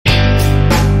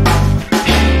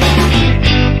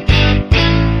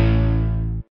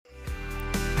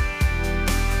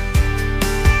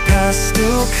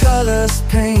Pastel colors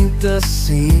paint the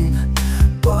scene.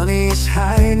 Bunnies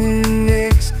hiding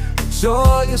eggs, a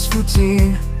joyous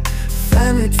routine.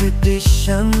 Family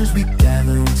traditions, we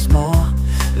gather once more.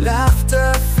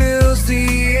 Laughter fills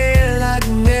the air like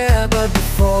never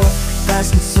before.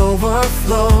 Baskets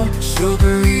overflow,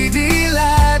 sugary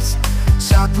delights.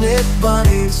 Chocolate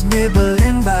bunnies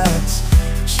nibbling bites.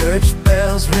 Church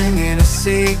bells ringing a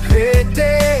sacred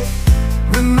day.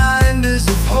 Reminders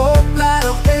of hope light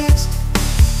awaits.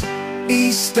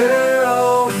 Easter,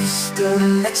 oh Easter,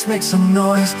 let's make some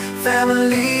noise.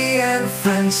 Family and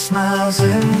friends, smiles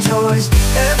and joys.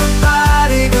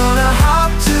 Everybody gonna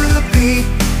hop to the beat.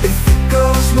 If it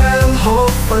goes well,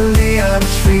 hopefully a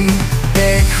treat.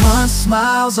 Egg hunt,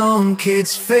 smiles on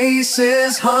kids'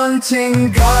 faces.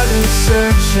 Hunting, garden,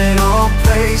 searching all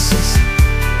places.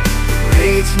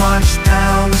 Parades march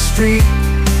down the street.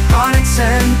 Bonnets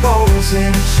and bowls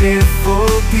in a cheerful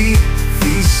beat.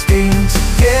 Feasting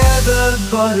together,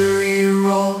 buttery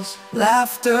rolls.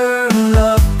 Laughter and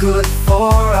love, good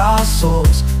for our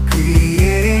souls.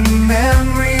 Creating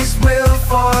memories will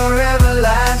forever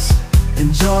last.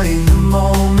 Enjoying the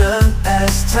moment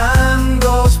as time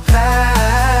goes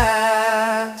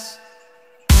past.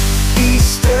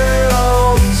 Easter,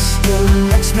 oh Easter,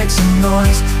 let's make some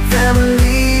noise.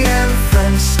 Family and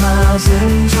friends, smiles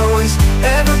and joys.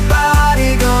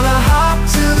 Everybody gonna hop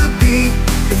to the beat.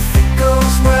 If it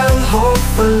goes well,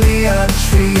 hopefully a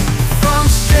treat. From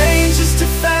strangers to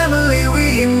family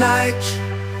we unite,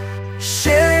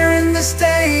 sharing this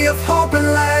day of hope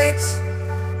and light.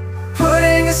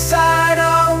 Putting aside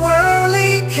our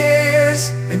worldly cares,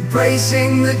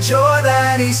 embracing the joy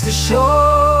that Easter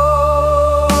shows.